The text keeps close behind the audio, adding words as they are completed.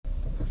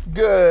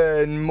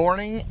Good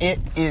morning. It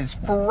is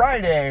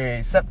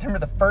Friday, September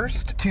the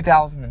 1st,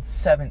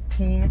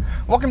 2017.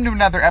 Welcome to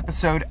another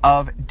episode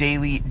of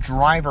Daily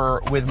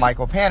Driver with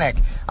Michael Panic.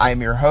 I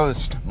am your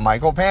host,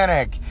 Michael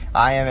Panic.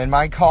 I am in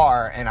my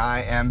car, and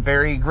I am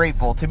very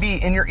grateful to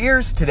be in your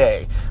ears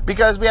today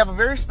because we have a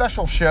very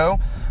special show,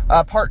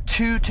 part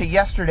 2 to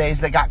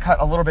yesterday's that got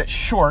cut a little bit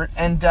short.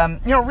 And,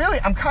 really,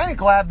 I'm kind of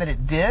glad that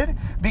it did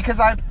because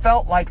I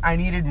felt like I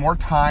needed more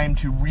time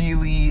to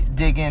really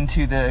dig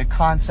into the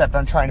concept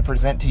I'm trying to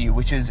present to you,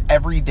 which is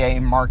everyday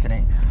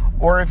marketing.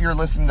 Or if you're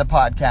listening to the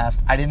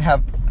podcast, I didn't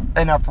have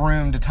enough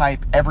room to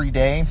type every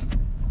day.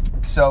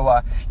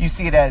 So you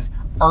see it as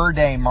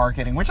day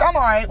marketing, which I'm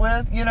all right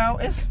with.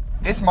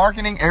 It's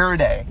marketing every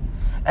day.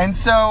 And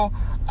so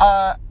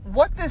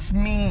what this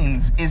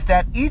means is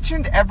that each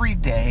and every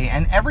day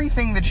and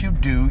everything that you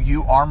do,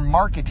 you are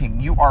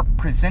marketing. You are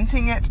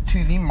presenting it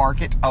to the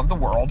market of the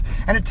world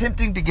and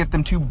attempting to get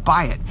them to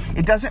buy it.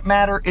 It doesn't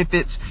matter if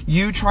it's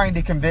you trying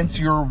to convince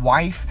your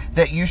wife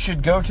that you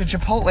should go to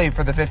Chipotle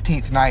for the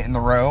 15th night in the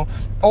row,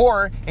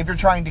 or if you're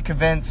trying to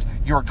convince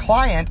your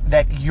client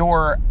that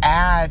your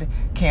ad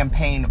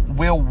campaign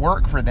will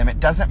work for them. It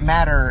doesn't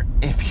matter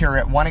if you're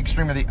at one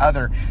extreme or the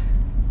other.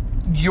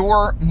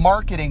 You're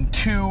marketing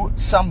to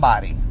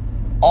somebody.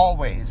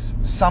 Always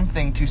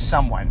something to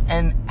someone.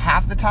 And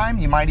half the time,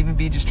 you might even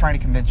be just trying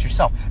to convince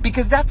yourself.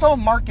 Because that's all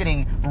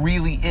marketing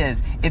really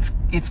is.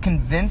 It's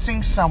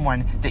convincing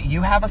someone that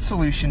you have a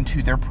solution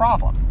to their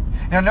problem.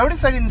 Now,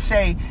 notice I didn't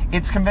say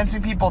it's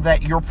convincing people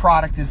that your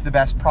product is the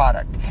best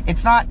product.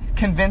 It's not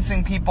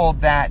convincing people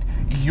that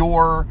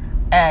your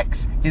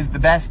X is the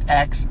best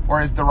X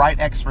or is the right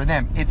X for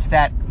them. It's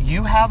that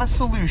you have a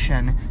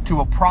solution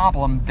to a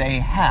problem they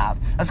have.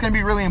 That's going to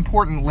be really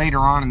important later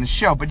on in the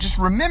show, but just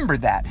remember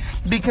that,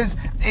 because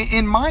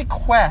in my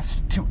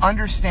quest to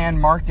understand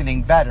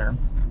marketing better,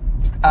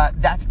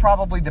 that's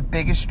probably the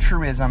biggest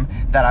truism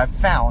that I've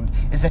found,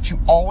 is that you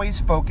always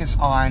focus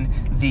on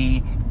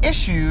the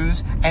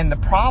issues and the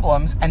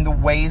problems and the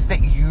ways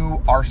that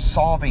you are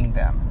solving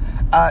them.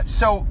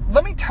 So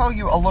let me tell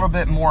you a little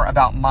bit more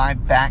about my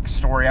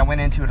backstory. I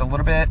went into it a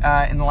little bit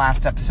in the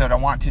last episode. I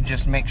want to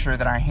just make sure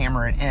that I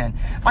hammer it in.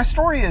 My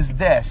story is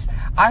this.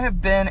 I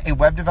have been a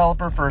web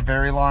developer for a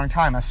very long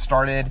time. I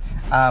started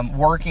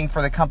working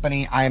for the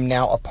company I am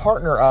now a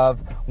partner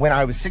of when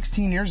I was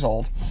 16 years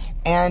old.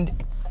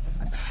 And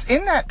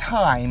in that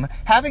time,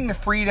 having the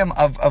freedom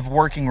of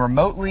working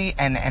remotely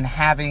and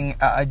having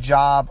a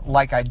job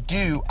like I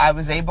do, I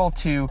was able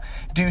to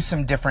do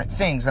some different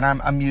things. And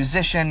I'm a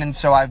musician, and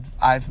so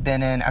I've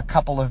been in a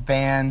couple of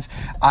bands.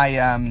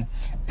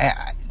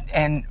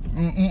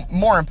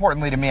 More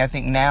importantly to me, I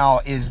think now,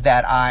 is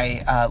that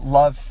I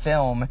love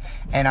film,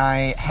 and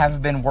I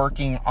have been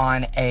working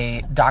on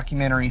a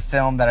documentary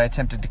film that I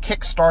attempted to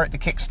kickstart. The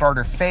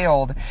Kickstarter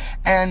failed,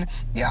 and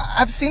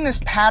I've seen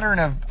this pattern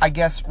of, I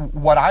guess,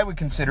 what I would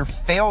consider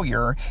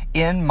failure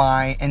in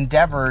my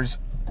endeavors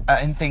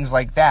and things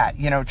like that,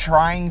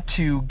 trying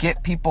to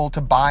get people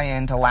to buy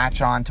in, to latch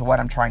on to what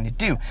I'm trying to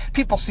do.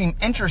 People seem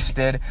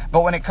interested,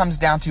 but when it comes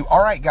down to,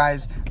 all right,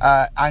 guys,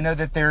 I know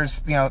that there's,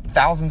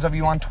 thousands of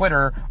you on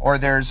Twitter, or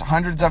there's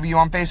hundreds of you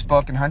on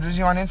Facebook and hundreds of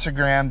you on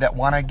Instagram that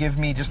want to give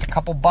me just a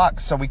couple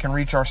bucks so we can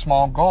reach our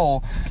small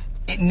goal.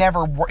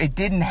 It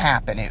didn't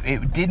happen.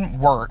 It didn't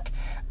work.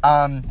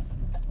 And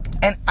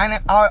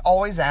I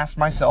always asked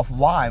myself,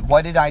 why?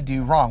 What did I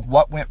do wrong?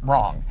 What went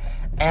wrong?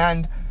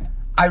 And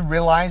I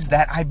realized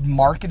that I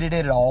marketed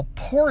it all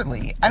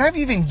poorly. And I've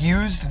even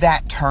used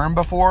that term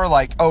before,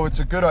 like, oh,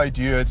 it's a good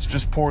idea, it's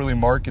just poorly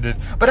marketed.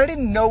 But I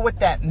didn't know what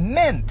that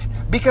meant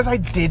because I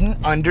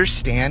didn't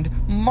understand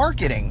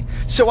marketing.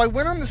 So I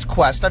went on this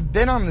quest, I've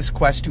been on this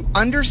quest to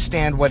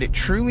understand what it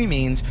truly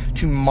means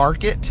to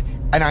market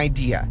an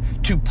idea,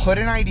 to put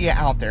an idea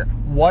out there.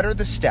 What are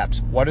the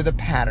steps? What are the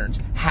patterns?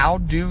 How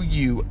do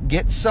you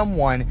get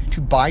someone to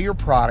buy your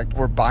product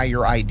or buy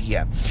your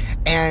idea?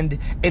 And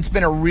it's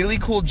been a really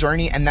cool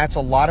journey, and that's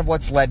a lot of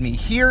what's led me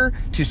here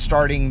to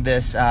starting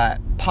this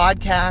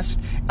podcast.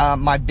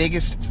 My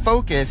biggest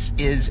focus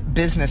is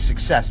business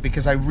success,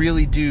 because I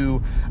really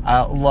do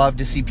love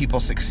to see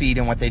people succeed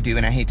in what they do,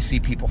 and I hate to see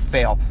people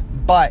fail.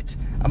 But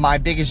my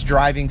biggest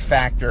driving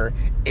factor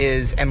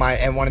is, and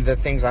one of the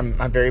things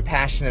I'm very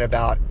passionate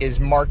about, is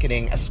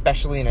marketing,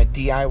 especially in a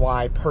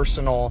DIY,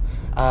 personal,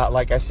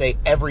 like I say,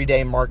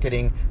 everyday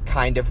marketing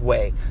kind of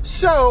way.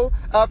 So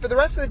for the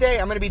rest of the day,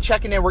 I'm going to be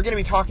checking in. We're going to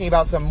be talking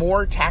about some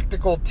more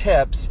tactical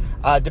tips,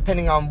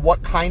 depending on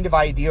what kind of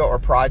idea or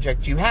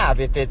project you have.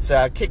 If it's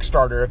a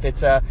Kickstarter, if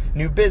it's a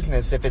new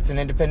business, if it's an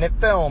independent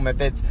film, if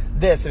it's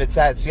this, if it's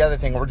that, it's the other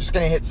thing. We're just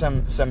going to hit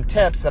some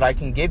tips that I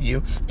can give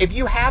you. If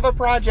you have a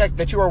project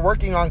that you are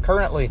working on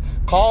currently,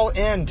 call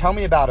in, tell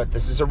me about it.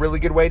 This is a really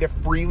good way to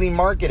freely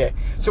market it.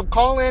 So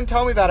call in,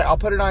 tell me about it. I'll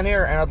put it on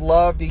air, and I'd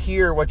love to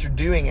hear what you're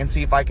doing and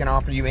see if I can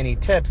offer you any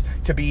tips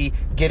to be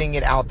getting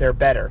it out there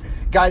better.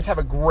 Guys, have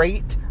a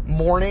great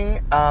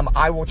morning.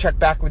 I will check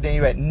back with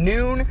you at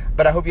noon,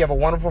 but I hope you have a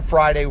wonderful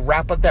Friday.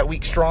 Wrap up that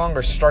week strong,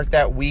 or start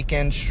that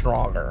weekend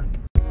stronger.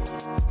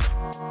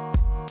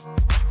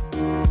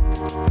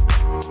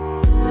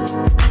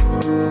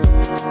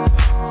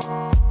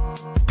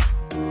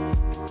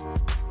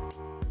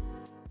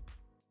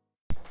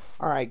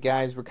 right,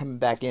 guys, we're coming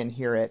back in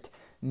here at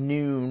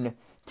noon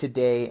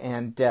today,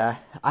 and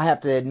I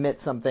have to admit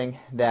something,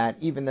 that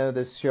even though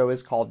this show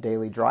is called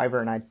Daily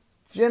Driver, and I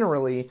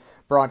generally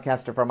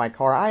broadcast it from my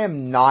car, I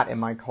am not in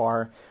my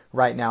car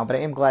right now, but I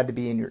am glad to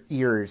be in your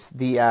ears.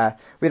 We had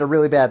a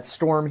really bad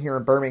storm here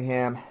in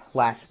Birmingham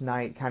last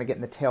night, kind of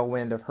getting the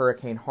tailwind of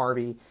Hurricane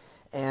Harvey,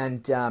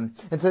 and so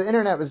the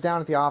internet was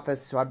down at the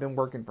office, so I've been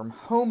working from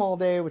home all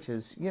day, which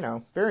is,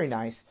 very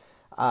nice.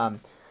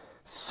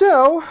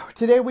 So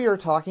today we are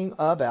talking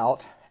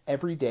about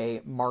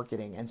everyday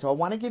marketing. And so I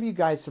want to give you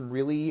guys some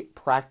really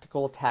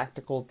practical,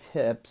 tactical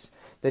tips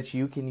that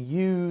you can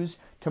use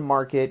to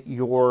market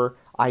your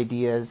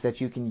ideas,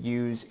 that you can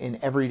use in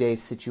everyday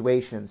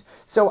situations.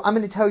 So I'm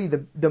going to tell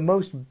you the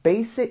most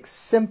basic,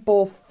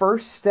 simple,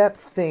 first step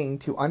thing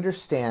to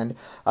understand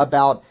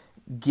about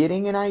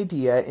getting an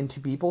idea into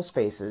people's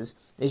faces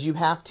is you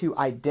have to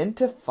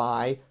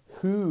identify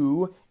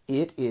who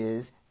it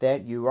is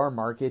that you are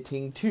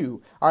marketing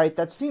to. All right,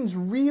 that seems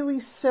really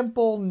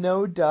simple,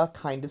 no-duh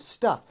kind of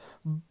stuff.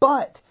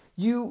 But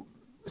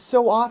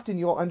so often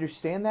you'll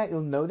understand that,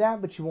 you'll know that,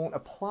 but you won't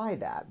apply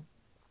that.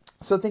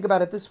 So think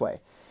about it this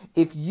way.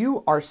 If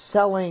you are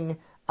selling,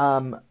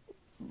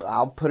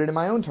 I'll put it in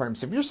my own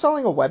terms. If you're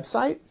selling a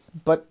website,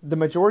 but the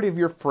majority of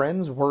your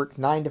friends work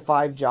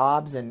 9-to-5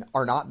 jobs and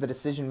are not the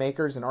decision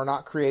makers and are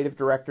not creative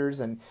directors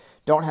and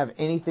don't have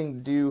anything to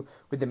do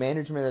with the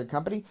management of the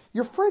company,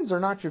 your friends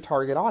are not your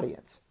target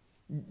audience.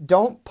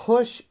 Don't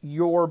push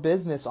your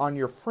business on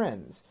your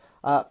friends.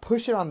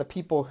 Push it on the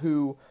people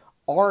who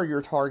are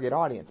your target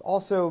audience.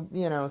 Also,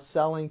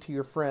 selling to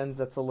your friends,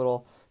 that's a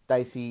little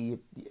dicey.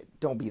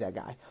 Don't be that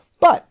guy.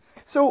 But,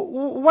 so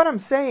what I'm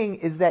saying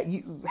is that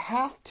you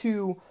have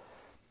to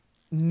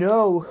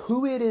know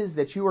who it is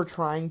that you are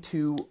trying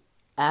to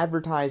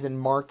advertise and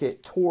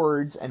market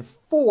towards and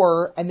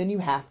for, and then you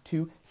have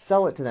to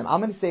sell it to them. I'm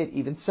going to say it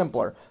even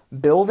simpler.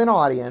 Build an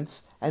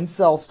audience and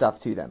sell stuff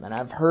to them. And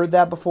I've heard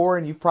that before,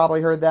 and you've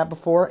probably heard that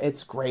before.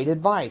 It's great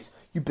advice.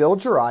 You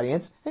build your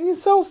audience and you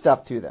sell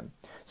stuff to them.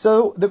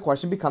 So the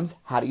question becomes,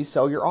 how do you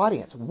sell your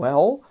audience?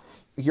 Well,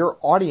 your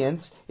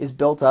audience is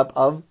built up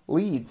of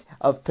leads,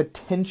 of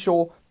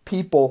potential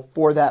people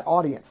for that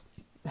audience.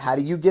 How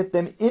do you get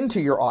them into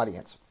your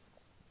audience?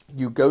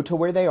 You go to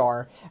where they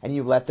are and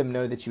you let them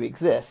know that you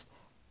exist.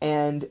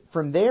 And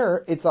from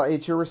there, it's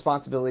your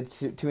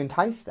responsibility to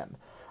entice them.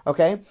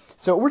 Okay?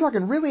 So we're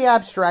talking really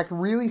abstract,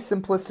 really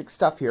simplistic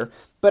stuff here.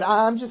 But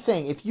I'm just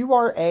saying, if you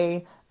are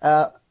a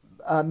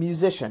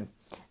musician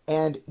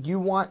and you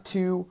want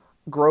to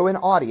grow an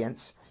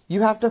audience,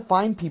 you have to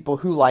find people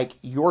who like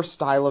your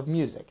style of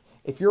music.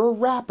 If you're a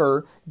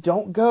rapper,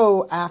 don't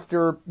go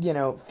after,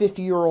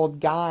 50-year-old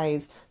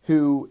guys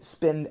who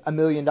spend $1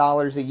 million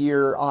a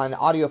year on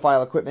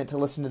audiophile equipment to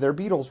listen to their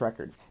Beatles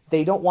records.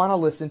 They don't want to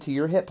listen to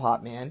your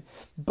hip-hop, man.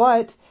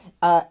 But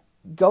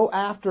go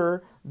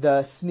after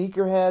the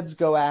sneakerheads,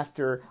 go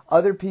after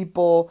other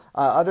people,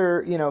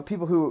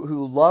 people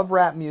who love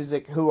rap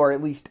music, who are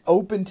at least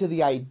open to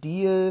the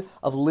idea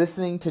of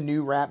listening to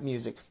new rap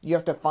music. You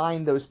have to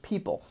find those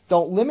people.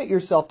 Don't limit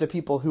yourself to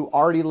people who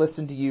already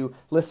listen to you,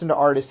 listen to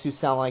artists who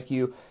sound like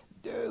you,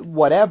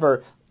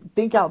 whatever.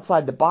 Think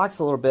outside the box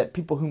a little bit,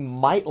 people who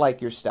might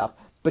like your stuff,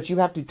 but you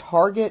have to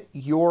target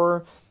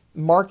your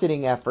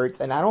marketing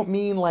efforts, and I don't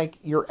mean like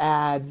your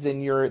ads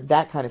and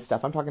that kind of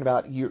stuff. I'm talking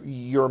about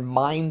your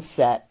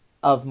mindset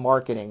of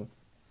marketing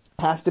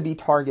has to be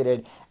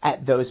targeted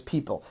at those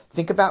people.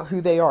 Think about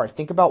who they are.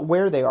 Think about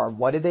where they are.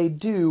 What do they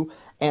do?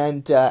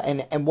 And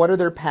what are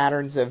their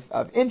patterns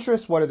of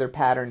interest? What are their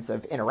patterns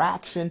of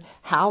interaction?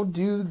 How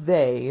do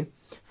they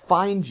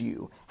find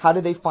you? How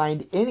do they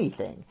find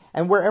anything?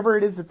 And wherever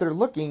it is that they're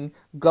looking,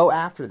 go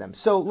after them.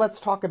 So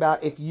let's talk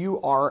about if you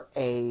are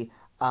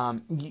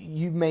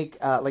you make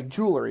like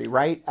jewelry,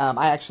 right?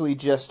 I actually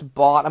just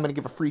bought, I'm going to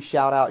give a free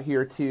shout out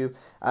here to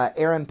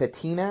Aaron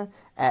Patina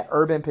at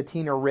Urban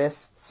Patina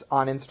Wrists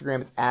on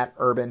Instagram. It's at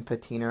Urban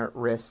Patina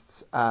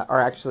Wrists, or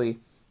actually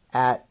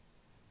at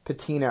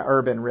Patina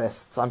Urban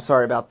Wrists. I'm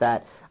sorry about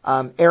that.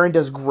 Aaron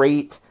does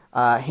great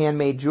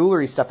handmade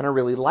jewelry stuff, and I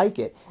really like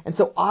it. And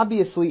so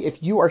obviously,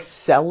 if you are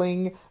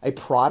selling a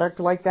product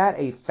like that,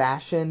 a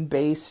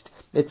fashion-based,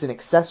 it's an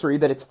accessory,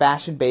 but it's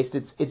fashion-based,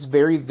 it's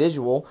very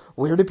visual,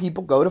 where do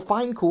people go to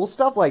find cool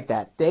stuff like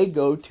that? They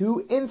go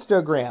to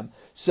Instagram.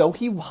 So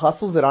he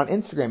hustles it on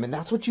Instagram, and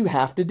that's what you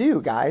have to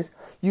do, guys.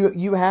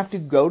 You have to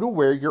go to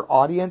where your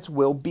audience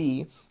will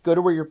be, go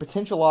to where your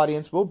potential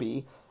audience will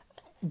be,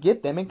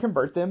 get them and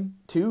convert them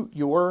to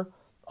your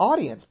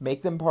audience,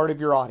 make them part of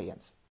your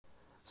audience.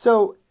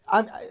 So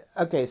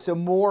so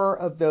more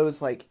of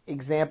those like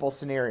example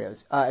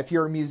scenarios. If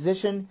you're a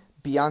musician,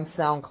 be on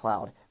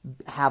SoundCloud,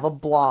 have a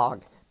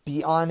blog,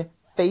 be on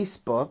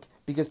Facebook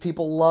because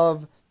people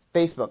love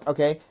Facebook.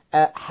 Okay,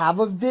 have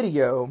a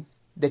video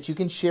that you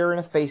can share in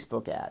a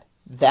Facebook ad.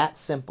 That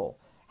simple.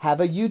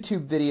 Have a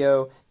YouTube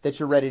video that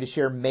you're ready to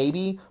share,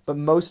 maybe, but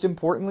most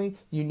importantly,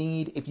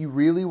 if you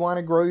really want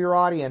to grow your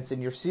audience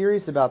and you're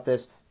serious about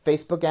this,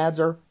 Facebook ads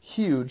are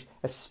huge,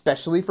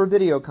 especially for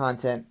video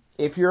content.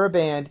 If you're a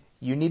band,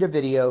 you need a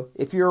video.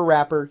 If you're a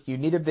rapper, you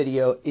need a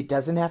video. It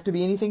doesn't have to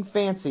be anything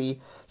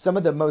fancy. Some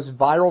of the most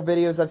viral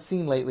videos I've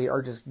seen lately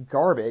are just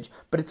garbage,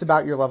 but it's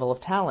about your level of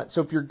talent.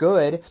 So if you're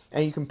good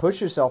and you can push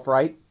yourself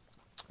right,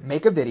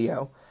 make a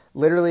video.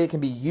 Literally, it can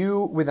be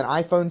you with an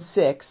iPhone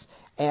 6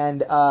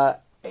 and,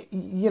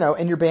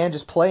 and your band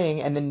just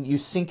playing, and then you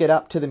sync it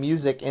up to the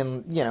music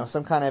in,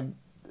 some kind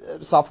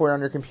of software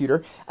on your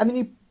computer, and then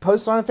you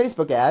post on a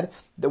Facebook ad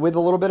with a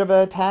little bit of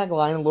a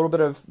tagline, a little bit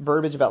of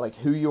verbiage about like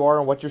who you are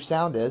and what your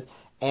sound is,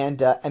 and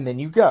then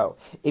you go.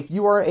 If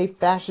you are a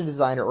fashion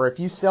designer, or if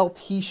you sell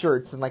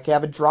T-shirts and like you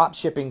have a drop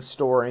shipping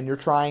store and you're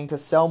trying to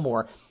sell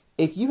more,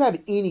 if you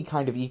have any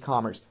kind of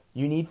e-commerce,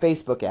 you need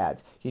Facebook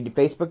ads. You need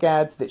Facebook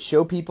ads that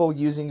show people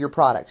using your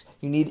products.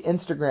 You need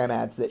Instagram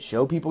ads that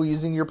show people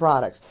using your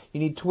products.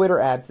 You need Twitter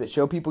ads that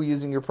show people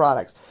using your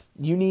products.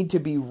 You need to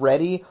be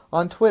ready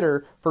on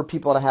Twitter for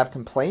people to have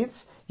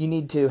complaints. You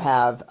need to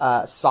have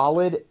a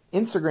solid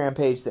Instagram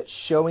page that's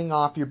showing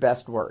off your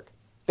best work.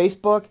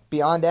 Facebook,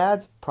 beyond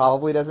ads,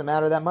 probably doesn't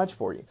matter that much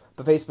for you.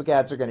 But Facebook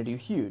ads are going to do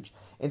huge.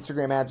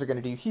 Instagram ads are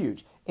going to do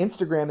huge.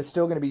 Instagram is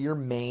still going to be your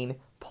main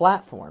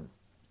platform.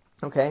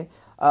 Okay?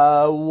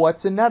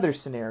 What's another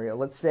scenario?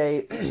 Let's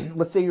say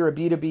you're a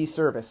B2B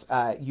service.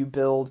 You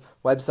build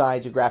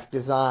websites, you graphic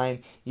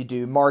design, you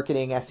do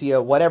marketing,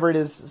 SEO, whatever it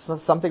is,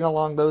 something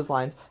along those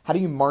lines. How do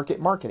you market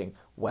marketing?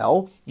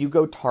 Well, you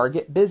go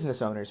target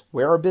business owners.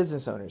 Where are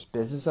business owners?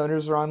 Business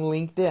owners are on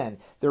LinkedIn.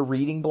 They're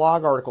reading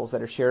blog articles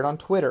that are shared on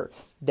Twitter.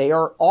 They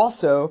are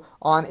also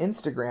on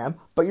Instagram,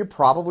 but you're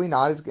probably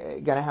not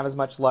going to have as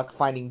much luck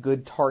finding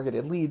good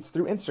targeted leads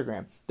through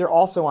Instagram. They're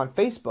also on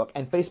Facebook,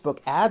 and Facebook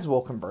ads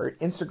will convert.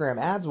 Instagram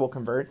ads will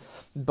convert,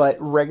 but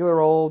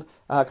regular old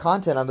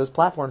content on those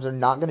platforms are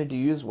not going to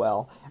do as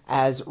well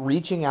as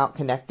reaching out,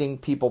 connecting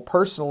people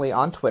personally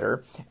on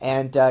Twitter,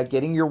 and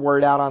getting your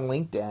word out on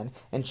LinkedIn,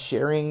 and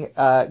sharing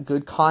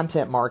good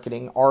content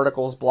marketing,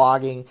 articles,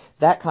 blogging,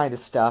 that kind of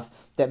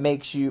stuff that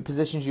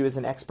positions you as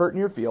an expert in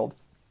your field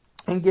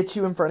and gets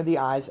you in front of the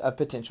eyes of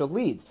potential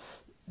leads.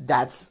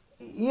 That's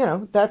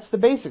the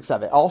basics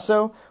of it.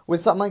 Also,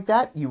 with something like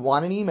that, you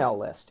want an email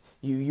list.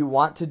 You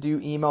want to do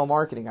email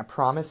marketing. I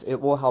promise it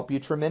will help you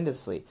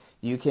tremendously.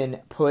 You can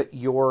put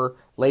your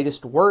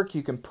latest work,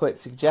 you can put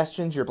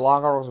suggestions, your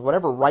blog articles,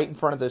 whatever, right in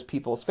front of those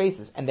people's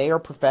faces. And they are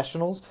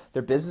professionals.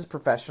 They're business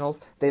professionals.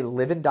 They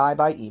live and die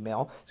by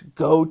email. So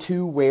go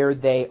to where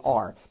they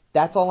are.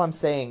 That's all I'm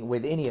saying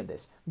with any of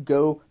this.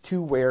 Go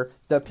to where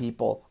the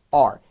people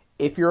are.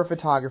 If you're a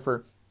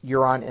photographer,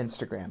 you're on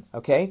Instagram,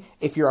 okay?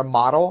 If you're a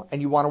model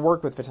and you want to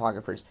work with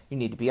photographers, you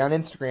need to be on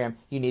Instagram.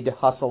 You need to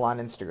hustle on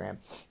Instagram.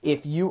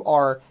 If you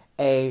are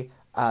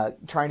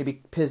trying to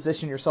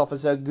position yourself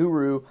as a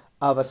guru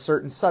of a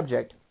certain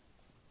subject,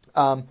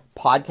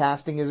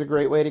 podcasting is a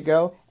great way to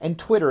go, and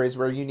Twitter is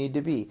where you need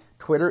to be.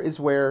 Twitter is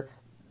where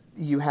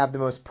you have the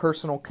most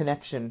personal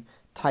connection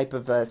type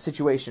of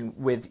situation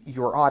with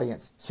your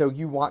audience. So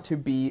you want to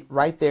be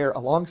right there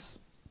alongside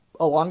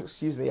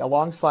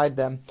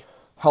them,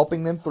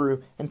 helping them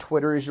through, and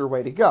Twitter is your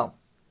way to go.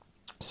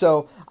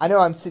 So I know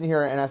I'm sitting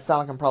here and I sound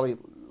like I'm probably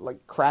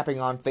like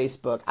crapping on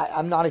Facebook.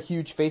 I'm not a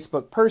huge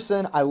Facebook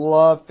person. I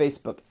love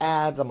Facebook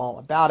ads. I'm all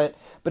about it.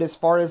 But as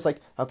far as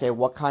like, okay,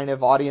 what kind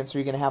of audience are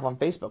you going to have on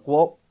Facebook?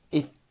 Well,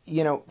 if,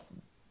 your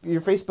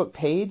Facebook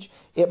page,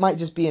 it might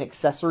just be an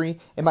accessory.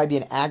 It might be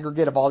an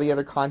aggregate of all the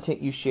other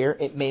content you share.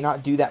 It may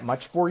not do that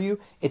much for you.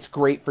 It's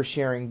great for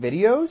sharing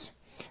videos.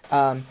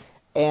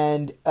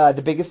 And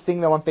the biggest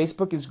thing though on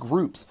Facebook is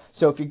groups.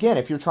 So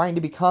if you're trying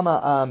to become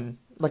a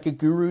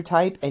guru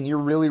type and you're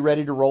really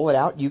ready to roll it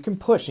out, you can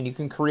push and you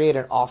can create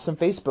an awesome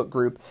Facebook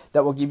group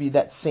that will give you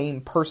that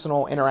same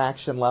personal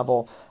interaction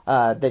level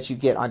that you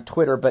get on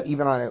Twitter, but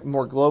even on a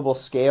more global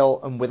scale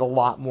and with a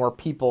lot more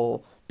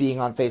people being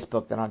on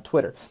Facebook than on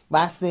Twitter.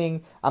 Last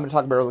thing I'm going to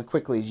talk about really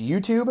quickly is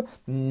YouTube.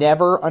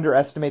 Never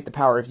underestimate the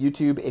power of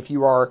YouTube if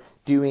you are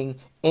doing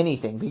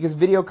anything, because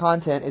video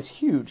content is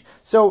huge.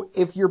 So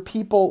if your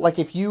people, like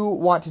if you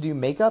want to do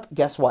makeup,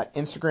 guess what?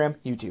 Instagram,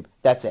 YouTube.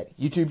 That's it.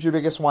 YouTube's your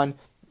biggest one.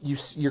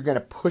 You're going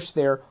to push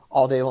there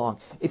all day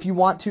long. If you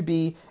want to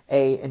be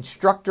a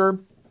instructor,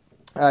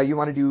 you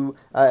want to do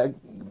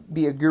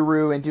be a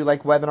guru and do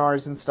like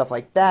webinars and stuff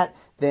like that,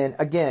 then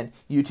again,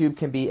 YouTube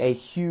can be a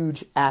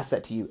huge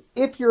asset to you.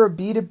 If you're a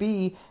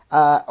B2B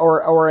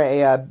or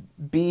a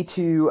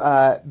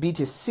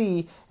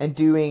B2C and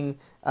doing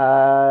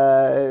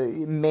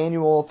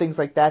manual things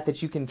like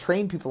that you can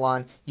train people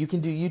on, you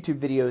can do YouTube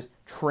videos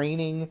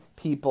training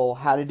people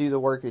how to do the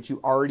work that you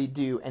already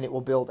do, and it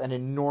will build an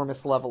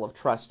enormous level of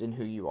trust in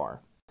who you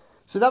are.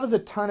 So that was a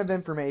ton of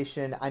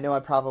information. I know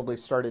I probably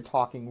started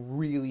talking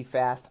really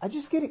fast. I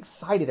just get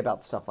excited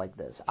about stuff like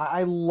this.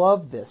 I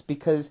love this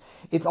because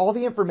it's all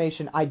the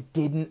information I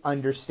didn't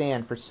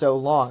understand for so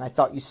long. I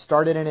thought you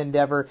started an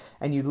endeavor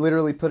and you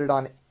literally put it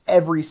on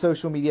every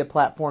social media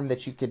platform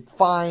that you could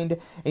find,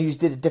 and you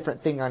just did a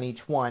different thing on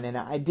each one. And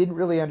I didn't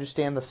really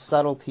understand the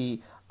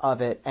subtlety of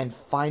it and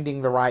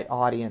finding the right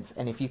audience.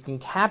 And if you can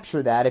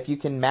capture that, if you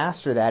can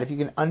master that, if you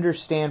can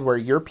understand where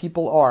your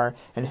people are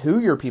and who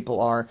your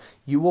people are,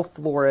 you will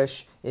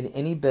flourish in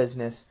any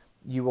business.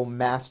 You will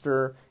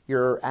master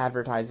your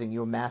advertising. You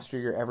will master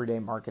your everyday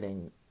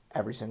marketing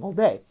every single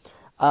day.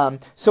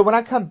 So when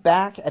I come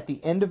back at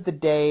the end of the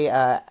day,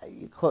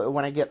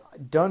 when I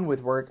get done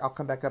with work, I'll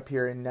come back up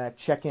here and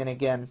check in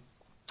again.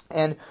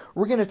 And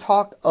we're going to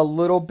talk a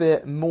little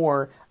bit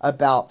more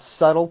about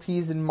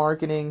subtleties in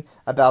marketing,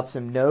 about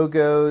some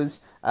no-goes,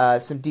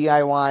 some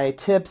DIY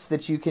tips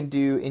that you can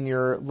do in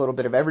your little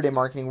bit of everyday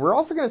marketing. We're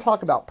also going to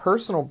talk about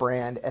personal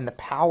brand and the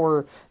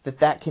power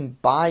that can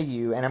buy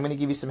you. And I'm going to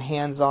give you some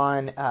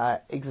hands-on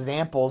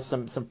examples,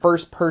 some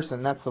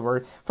first-person, that's the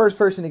word,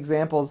 first-person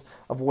examples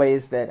of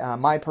ways that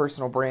my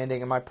personal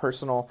branding and my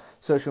personal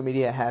social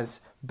media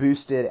has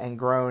boosted and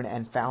grown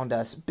and found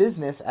us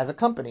business as a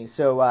company.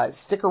 So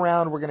stick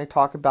around. We're going to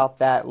talk about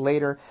that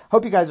later.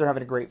 Hope you guys are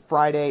having a great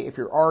Friday. If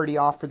you're already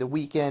off for the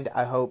weekend,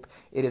 I hope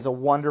it is a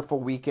wonderful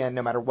weekend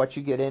no matter what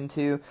you get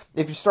into.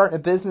 If you're starting a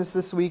business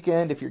this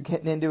weekend, if you're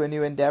getting into a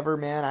new endeavor,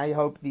 man, I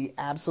hope the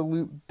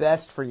absolute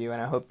best for you,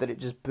 and I hope that it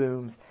just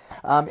booms.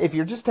 If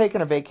you're just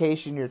taking a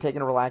vacation, you're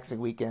taking a relaxing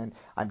weekend,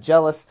 I'm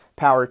jealous.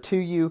 Power to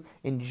you.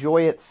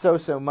 Enjoy it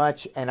so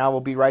much, and I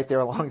will be right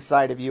there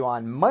alongside of you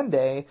on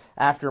Monday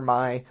after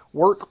my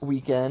work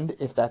weekend,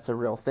 if that's a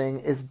real thing,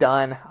 is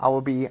done. I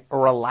will be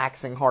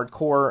relaxing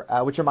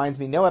hardcore, which reminds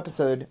me, no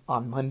episode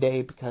on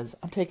Monday because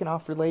I'm taking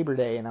off for Labor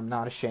Day, and I'm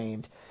not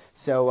ashamed.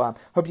 So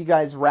hope you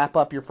guys wrap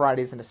up your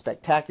Fridays in a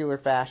spectacular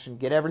fashion,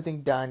 get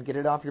everything done, get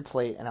it off your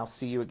plate, and I'll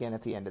see you again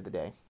at the end of the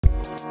day.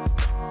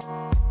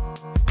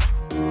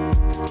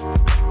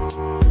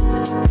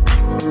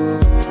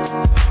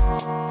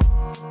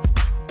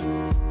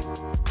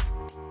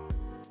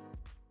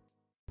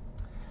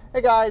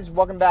 Hey guys,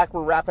 welcome back.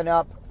 We're wrapping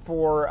up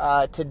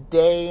for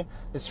today,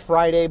 this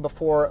Friday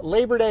before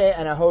Labor Day,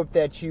 and I hope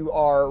that you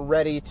are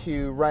ready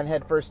to run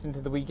headfirst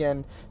into the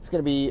weekend. It's going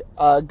to be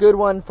a good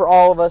one for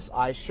all of us,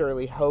 I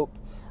surely hope.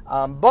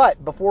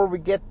 But before we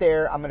get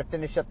there, I'm going to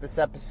finish up this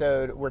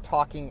episode. We're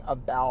talking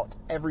about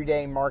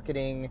everyday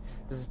marketing.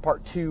 This is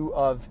part 2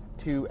 of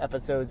 2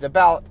 episodes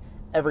about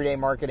everyday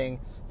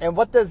marketing. And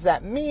what does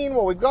that mean?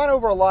 Well, we've gone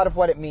over a lot of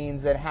what it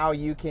means and how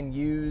you can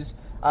use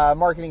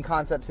marketing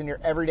concepts in your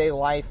everyday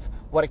life,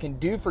 what it can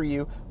do for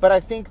you. But I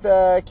think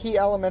the key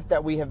element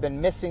that we have been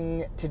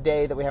missing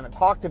today that we haven't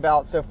talked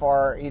about so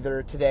far,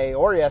 either today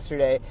or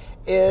yesterday,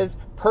 is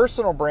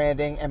personal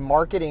branding and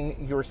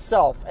marketing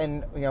yourself.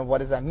 And what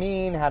does that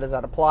mean? How does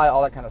that apply?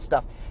 All that kind of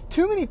stuff.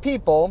 Too many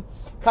people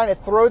kind of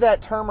throw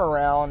that term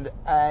around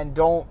and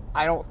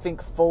I don't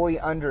think fully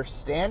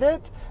understand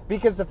it,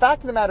 because the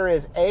fact of the matter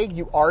is, A,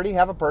 you already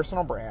have a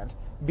personal brand.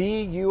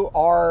 B, you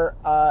are,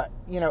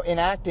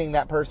 enacting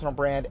that personal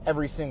brand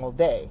every single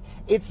day.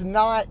 It's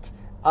not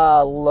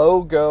a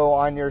logo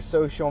on your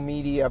social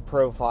media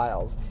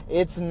profiles.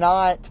 It's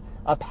not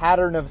a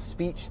pattern of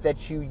speech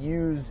that you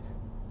use,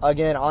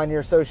 again, on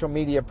your social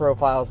media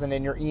profiles and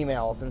in your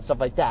emails and stuff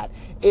like that.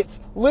 It's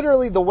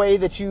literally the way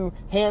that you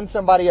hand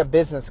somebody a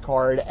business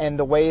card and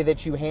the way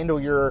that you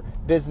handle your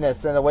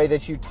business and the way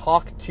that you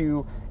talk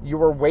to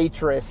your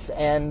waitress,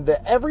 and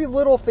every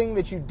little thing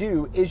that you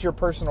do is your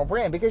personal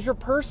brand, because your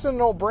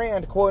personal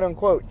brand, quote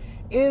unquote,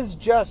 is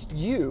just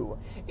you.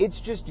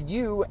 It's just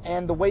you,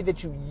 and the way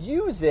that you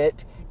use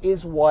it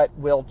is what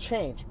will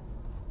change.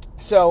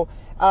 So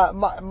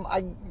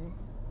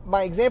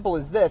my example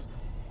is this.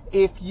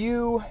 If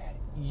you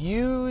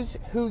use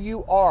who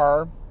you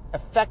are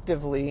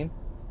effectively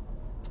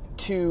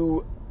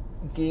to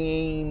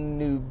gain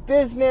new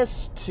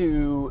business,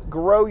 to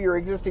grow your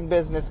existing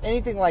business,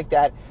 anything like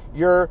that,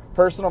 your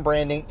personal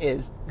branding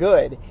is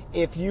good.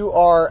 If you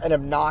are an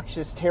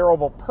obnoxious,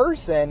 terrible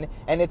person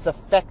and it's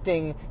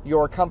affecting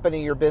your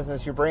company, your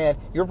business, your brand,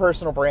 your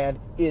personal brand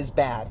is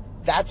bad.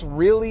 That's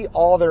really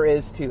all there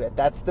is to it.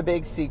 That's the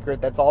big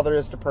secret. That's all there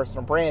is to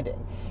personal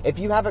branding. If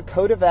you have a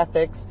code of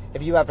ethics,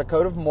 if you have a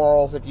code of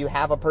morals, if you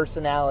have a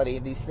personality,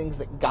 these things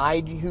that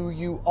guide who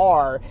you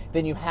are,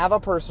 then you have a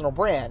personal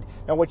brand.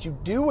 Now, what you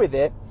do with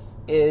it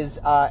is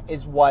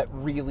what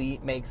really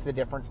makes the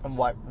difference and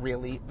what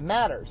really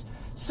matters.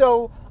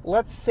 So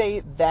let's say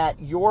that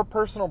your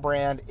personal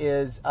brand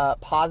is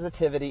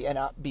positivity and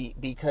upbeat,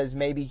 because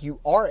maybe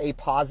you are a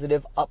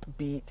positive,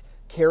 upbeat,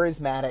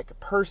 charismatic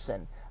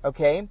person.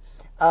 Okay,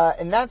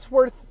 and that's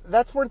worth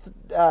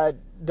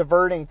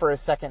diverting for a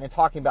second and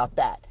talking about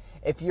that.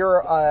 If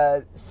you're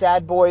a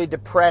sad boy,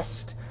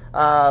 depressed,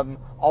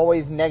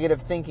 always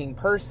negative thinking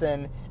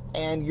person,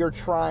 and you're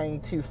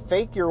trying to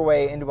fake your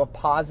way into a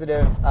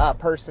positive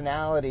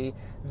personality,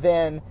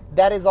 then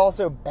that is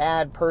also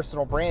bad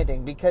personal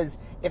branding, because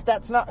if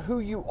that's not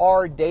who you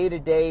are day to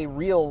day,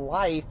 real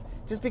life,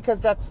 just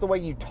because that's the way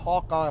you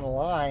talk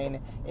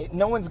online,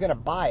 no one's going to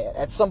buy it.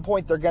 At some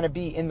point, they're going to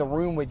be in the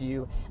room with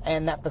you,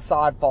 and that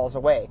facade falls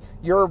away.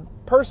 Your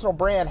personal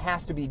brand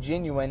has to be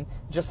genuine,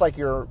 just like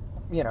your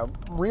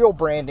real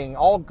branding,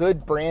 all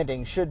good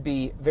branding should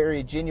be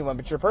very genuine,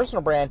 but your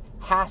personal brand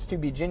has to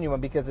be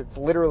genuine because it's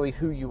literally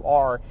who you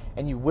are,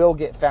 and you will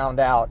get found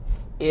out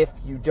if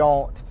you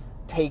don't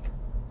take,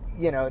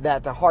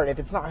 that to heart. If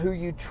it's not who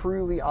you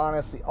truly,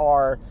 honestly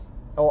are,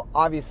 well,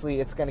 obviously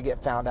it's going to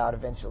get found out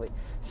eventually.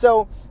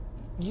 So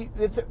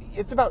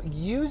it's about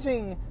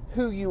using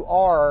who you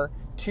are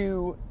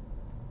to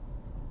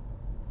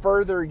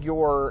further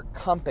your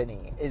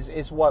company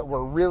is what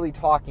we're really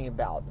talking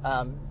about.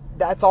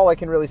 That's all I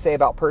can really say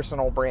about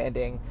personal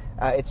branding.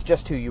 It's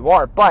just who you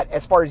are. But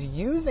as far as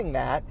using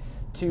that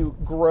to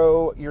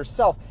grow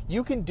yourself,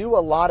 you can do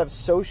a lot of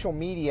social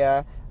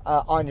media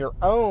on your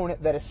own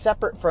that is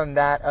separate from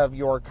that of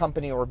your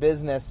company or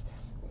business,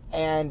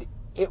 and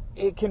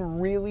it can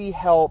really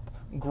help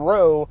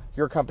grow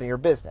your company or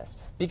business,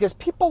 because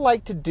people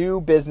like to do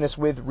business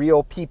with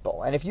real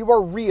people. And if you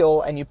are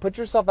real and you put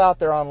yourself out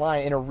there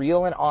online in a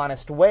real and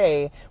honest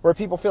way where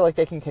people feel like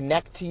they can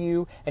connect to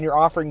you and you're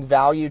offering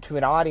value to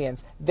an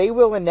audience, they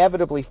will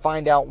inevitably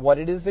find out what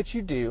it is that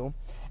you do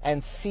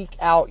and seek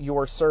out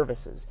your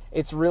services.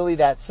 It's really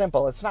that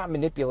simple. It's not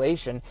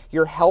manipulation.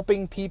 You're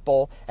helping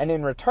people, and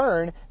in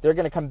return, they're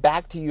going to come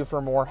back to you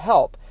for more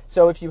help.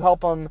 So if you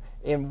help them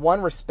in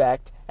one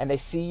respect and they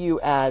see you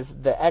as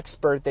the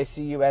expert, they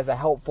see you as a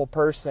helpful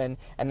person,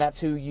 and that's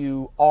who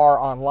you are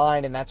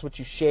online, and that's what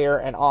you share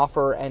and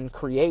offer and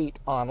create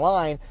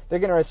online, they're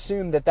going to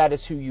assume that that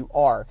is who you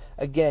are.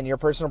 Again, your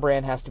personal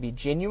brand has to be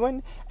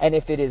genuine, and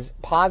if it is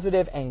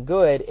positive and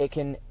good, it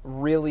can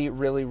really,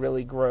 really,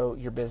 really grow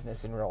your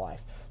business in real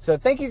life. So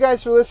thank you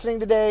guys for listening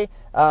today.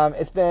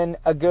 It's been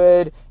a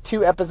good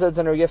 2 episodes.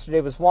 I know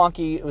yesterday was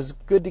wonky. It was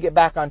good to get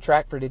back on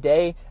track for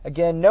today.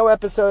 Again, no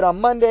episode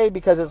on Monday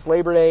because it's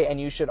Labor Day and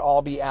you should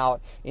all be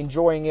out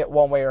enjoying it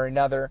one way or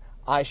another.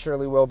 I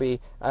surely will be.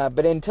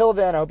 But until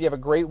then, I hope you have a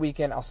great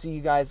weekend. I'll see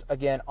you guys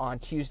again on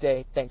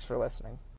Tuesday. Thanks for listening.